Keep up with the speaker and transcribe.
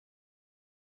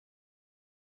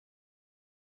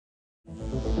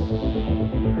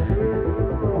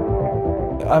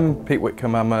I'm Pete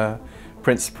Whitcomb. I'm a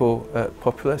principal at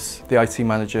Populous, the IT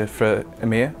manager for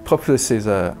EMEA. Populous is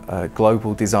a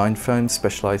global design firm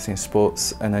specialising in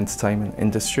sports and entertainment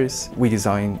industries. We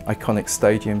design iconic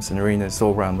stadiums and arenas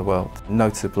all around the world,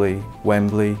 notably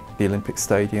Wembley, the Olympic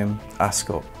Stadium,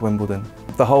 Ascot, Wimbledon.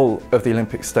 The whole of the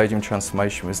Olympic Stadium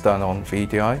transformation was done on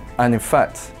VDI, and in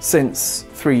fact, since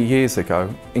 3 years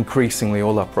ago, increasingly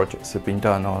all our projects have been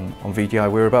done on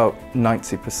VDI. We're about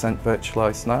 90%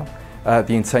 virtualised now.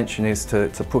 The intention is to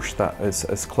push that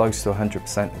as close to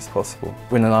 100% as possible.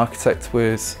 When an architect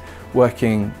was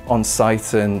working on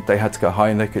site and they had to go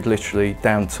home, they could literally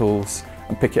down tools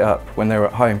and pick it up when they were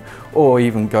at home, or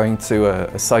even going to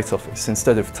a site office.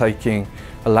 Instead of taking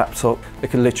a laptop, they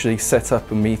could literally set up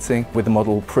a meeting with the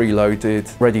model preloaded,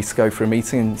 ready to go for a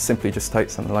meeting, and simply just take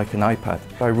something like an iPad.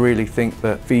 I really think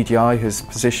that VDI has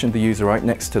positioned the user right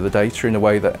next to the data in a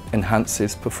way that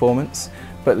enhances performance,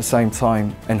 but at the same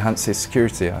time enhances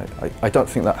security. I don't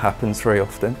think that happens very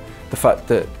often. The fact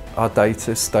that our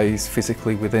data stays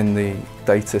physically within the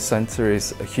data center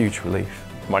is a huge relief.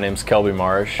 My name's Kelby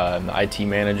Marsh. I'm the IT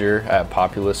manager at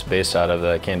Populous, based out of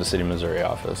the Kansas City, Missouri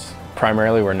office.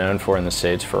 Primarily, we're known in the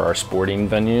States for our sporting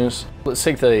venues. Let's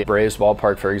take the Braves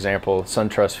ballpark, for example,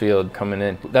 SunTrust Field coming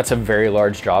in. That's a very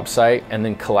large job site, and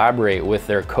then collaborate with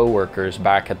their coworkers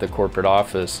back at the corporate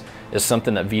office is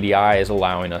something that VDI is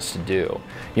allowing us to do.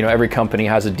 You know, every company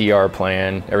has a DR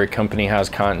plan, every company has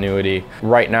continuity.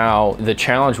 Right now, the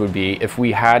challenge would be if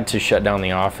we had to shut down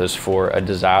the office for a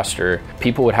disaster,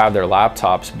 people would have their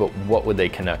laptops, but what would they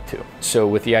connect to? So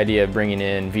with the idea of bringing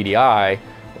in VDI,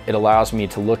 it allows me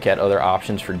to look at other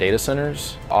options for data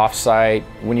centers, offsite.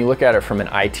 When you look at it from an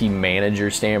IT manager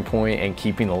standpoint and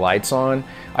keeping the lights on,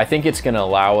 I think it's going to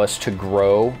allow us to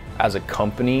grow as a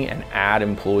company and add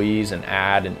employees and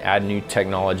add new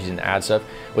technologies and add stuff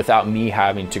without me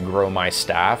having to grow my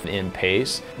staff in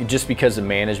pace, just because the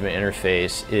management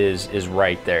interface is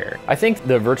right there. I think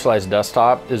the virtualized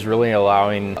desktop is really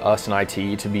allowing us in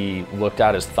IT to be looked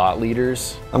at as thought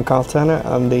leaders. I'm Carl Turner.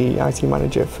 I'm the IT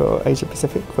manager for Asia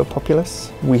Pacific for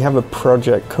Populous. We have a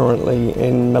project currently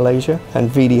in Malaysia,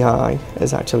 and VDI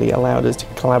has actually allowed us to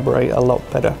collaborate a lot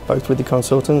better, both with the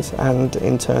consultants and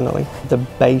internally. The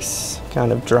base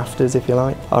kind of drafters, if you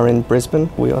like, are in Brisbane.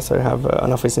 We also have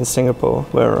an office in Singapore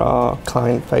where our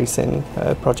client-facing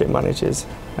project managers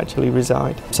actually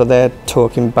reside. So they're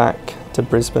talking back to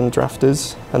Brisbane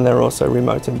drafters, and they're also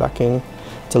remoting back in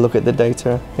to look at the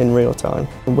data in real time.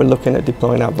 We're looking at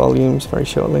deploying our volumes very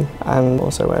shortly, and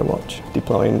also AirWatch.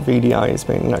 Deploying VDI has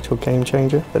been an actual game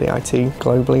changer for the IT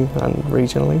globally and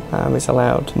regionally. It's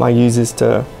allowed my users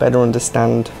to better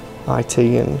understand IT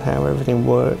and how everything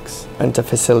works, and to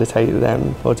facilitate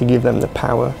them, or to give them the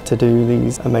power to do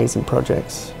these amazing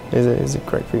projects is a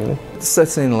great feeling.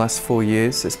 Certainly in the last 4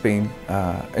 years, it's been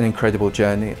an incredible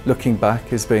journey. Looking back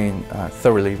has been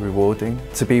thoroughly rewarding.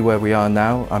 To be where we are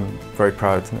now, I'm very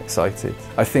proud and excited.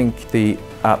 I think the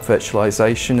app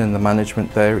virtualization and the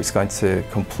management there is going to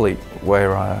complete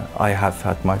where I have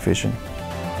had my vision.